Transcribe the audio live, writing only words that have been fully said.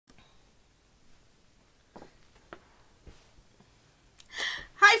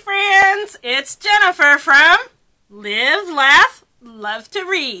friends, it's Jennifer from Live, Laugh, Love to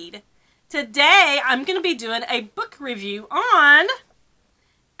Read. Today I'm going to be doing a book review on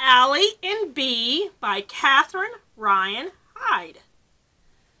Allie and Bea by Catherine Ryan Hyde.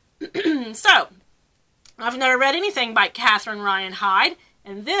 So, I've never read anything by Catherine Ryan Hyde,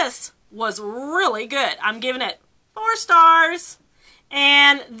 and this was really good. I'm giving it 4 stars.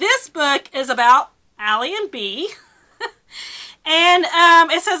 And this book is about Allie and Bea. And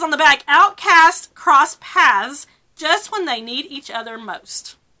it says on the back, outcasts cross paths just when they need each other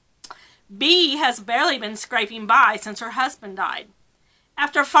most. Bea has barely been scraping by since her husband died.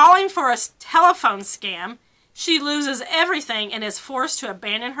 After falling for a telephone scam, she loses everything and is forced to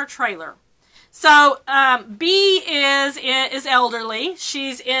abandon her trailer. So, Bea is elderly.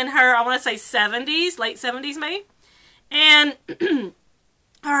 She's in her, I want to say 70s, late 70s maybe. And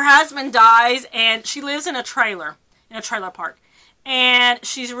her husband dies, and she lives in a trailer park. And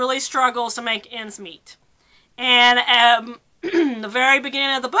she really struggles to make ends meet. And the very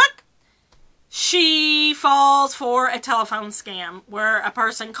beginning of the book, she falls for a telephone scam where a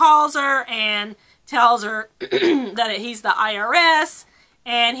person calls her and tells her that he's the IRS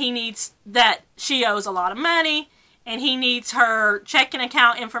and that she owes a lot of money and he needs her checking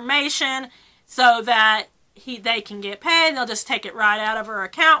account information so that they can get paid. They'll just take it right out of her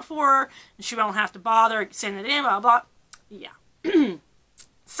account for her and she won't have to bother sending it in, blah, blah. Yeah.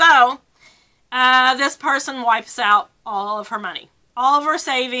 So, this person wipes out all of her money. All of her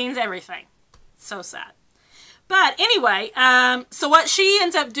savings, everything. So sad. But anyway, so what she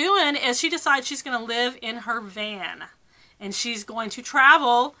ends up doing is she decides she's going to live in her van. And she's going to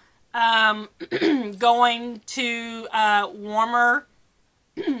travel, going to warmer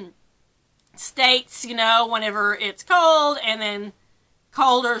states, whenever it's cold, and then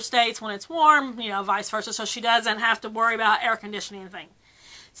colder states when it's warm, vice versa, so she doesn't have to worry about air conditioning and things.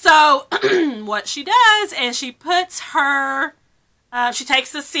 So, what she does is she puts she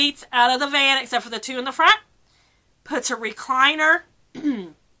takes the seats out of the van, except for the 2 in the front, puts a recliner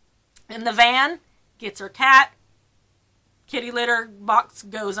in the van, gets her cat, kitty litter box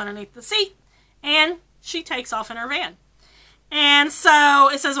goes underneath the seat, and she takes off in her van. And so,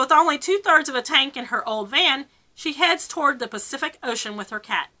 it says, with only 2/3 of a tank in her old van, she heads toward the Pacific Ocean with her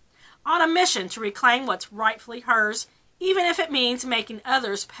cat, on a mission to reclaim what's rightfully hers, even if it means making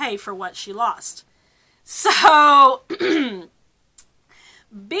others pay for what she lost. So,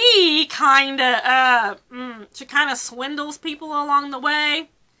 Bea she kind of swindles people along the way.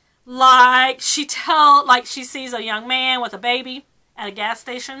 Like she sees a young man with a baby at a gas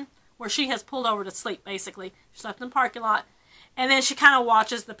station where she has pulled over to sleep, basically. She slept in the parking lot. And then she kind of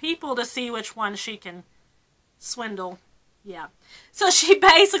watches the people to see which one she can swindle. Yeah. So she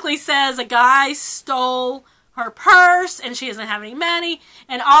basically says a guy stole her purse and she doesn't have any money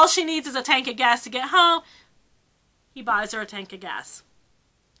and all she needs is a tank of gas to get home. He buys her a tank of gas.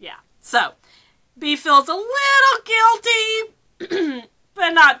 Yeah. So, Bea feels a little guilty,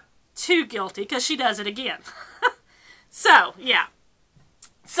 but not too guilty because she does it again. So, yeah.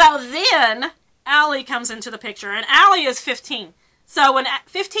 So then, Allie comes into the picture, and Allie is 15. So when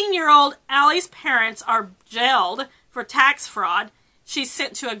 15-year-old Allie's parents are jailed for tax fraud, she's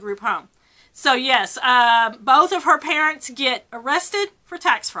sent to a group home. So yes, both of her parents get arrested for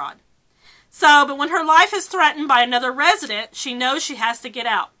tax fraud. So, but when her life is threatened by another resident, she knows she has to get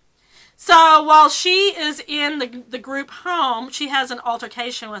out. So while she is in the group home, she has an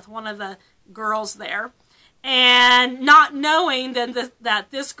altercation with one of the girls there. And not knowing that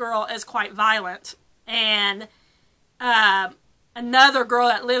this girl is quite violent. And another girl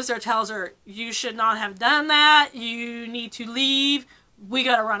that lives there tells her, you should not have done that. You need to leave. We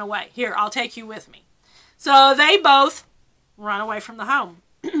got to run away. Here, I'll take you with me. So they both run away from the home.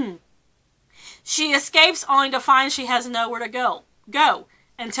 She escapes only to find she has nowhere to go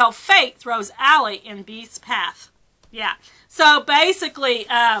until fate throws Allie in Bea's path. Yeah. So basically,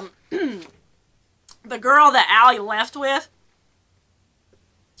 the girl that Allie left with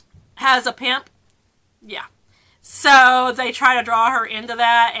has a pimp. Yeah. So they try to draw her into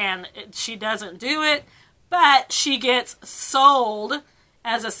that, and she doesn't do it. But she gets sold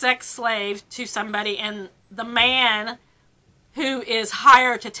as a sex slave to somebody, and the man who is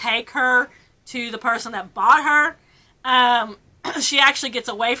hired to take her to the person that bought her, she actually gets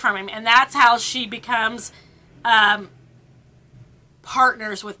away from him, and that's how she becomes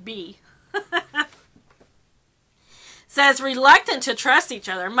partners with Bea. Says, reluctant to trust each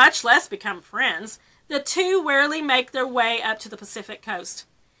other, much less become friends, the two wearily make their way up to the Pacific coast.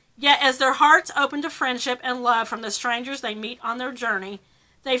 Yet as their hearts open to friendship and love from the strangers they meet on their journey,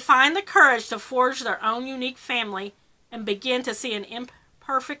 they find the courage to forge their own unique family and begin to see an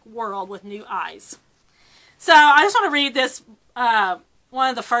perfect world with new eyes. So I just want to read this, one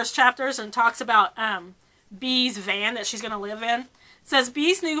of the first chapters, and talks about Bea's van that she's going to live in. It says,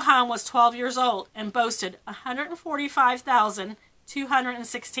 Bea's new home was 12 years old and boasted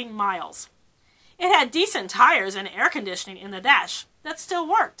 145,216 miles. It had decent tires and air conditioning in the dash that still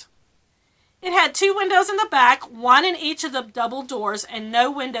worked. It had 2 windows in the back, 1 in each of the double doors, and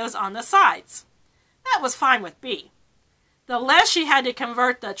no windows on the sides. That was fine with Bea. The less she had to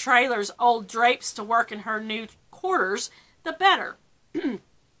convert the trailer's old drapes to work in her new quarters, the better. The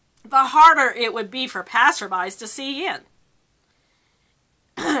harder it would be for passerbys to see in.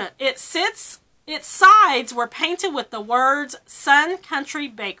 Its sides were painted with the words Sun Country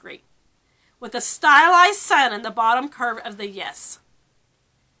Bakery, with a stylized sun in the bottom curve of the yes.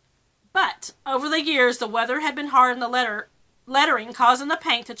 But over the years, the weather had been hard in the lettering, causing the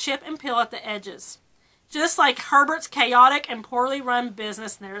paint to chip and peel at the edges, just like Herbert's chaotic and poorly run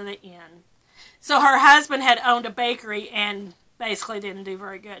business near the end. So her husband had owned a bakery and basically didn't do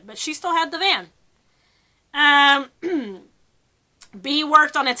very good, but she still had the van. Bea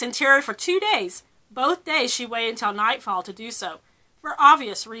worked on its interior for 2 days. Both days she waited until nightfall to do so, for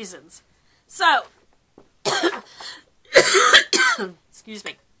obvious reasons. So, excuse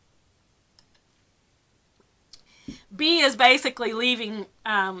me. Bea is basically leaving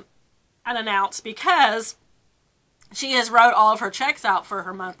unannounced because she has wrote all of her checks out for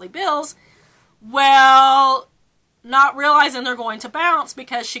her monthly bills, well, not realizing they're going to bounce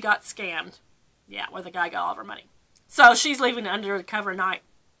because she got scammed. Yeah, where the guy got all of her money. So she's leaving under the cover night.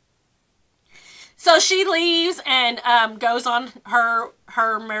 So she leaves and goes on her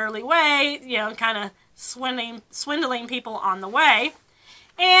merrily way, you know, kind of swindling people on the way.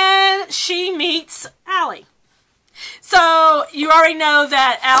 And she meets Allie. So you already know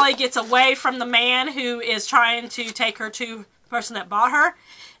that Allie gets away from the man who is trying to take her to the person that bought her.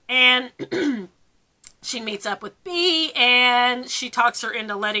 And she meets up with Bea, and she talks her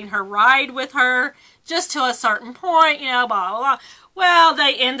into letting her ride with her just to a certain point, you know, blah, blah, blah. Well,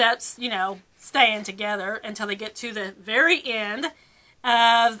 they end up, you know, staying together until they get to the very end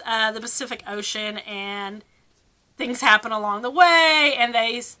of the Pacific Ocean, and things happen along the way,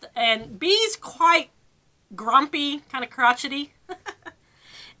 and Bea's quite grumpy, kind of crotchety.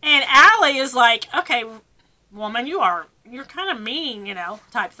 And Allie is like, okay, woman, you're kind of mean, you know,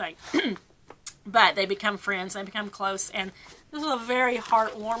 type thing. But they become friends, they become close, and this is a very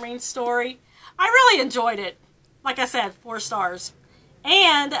heartwarming story. I really enjoyed it. Like I said, 4 stars.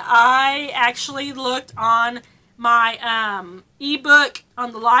 And I actually looked on my ebook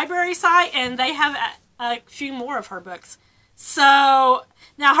on the library site, and they have a few more of her books. So,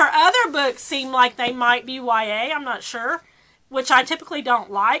 now her other books seem like they might be YA, I'm not sure, which I typically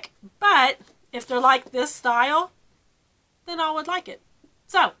don't like, but if they're like this style, then I would like it.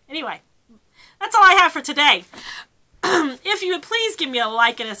 So, anyway, that's all I have for today. If you would please give me a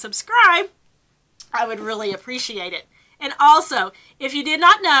like and a subscribe, I would really appreciate it. And also, if you did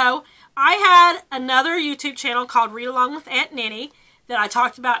not know, I had another YouTube channel called Read Along with Aunt Ninny that I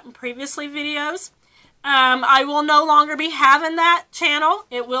talked about in previously videos. I will no longer be having that channel.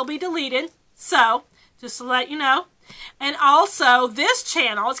 It will be deleted. So, just to let you know. And also, this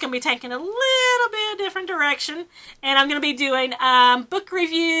channel is going to be taking a little bit of different direction. And I'm going to be doing book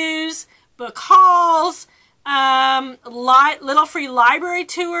reviews, book hauls, little free library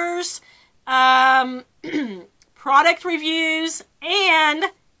tours, product reviews, and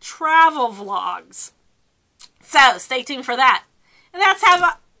travel vlogs. So, stay tuned for that. And that's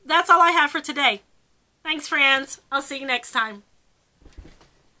all I have for today. Thanks, friends. I'll see you next time.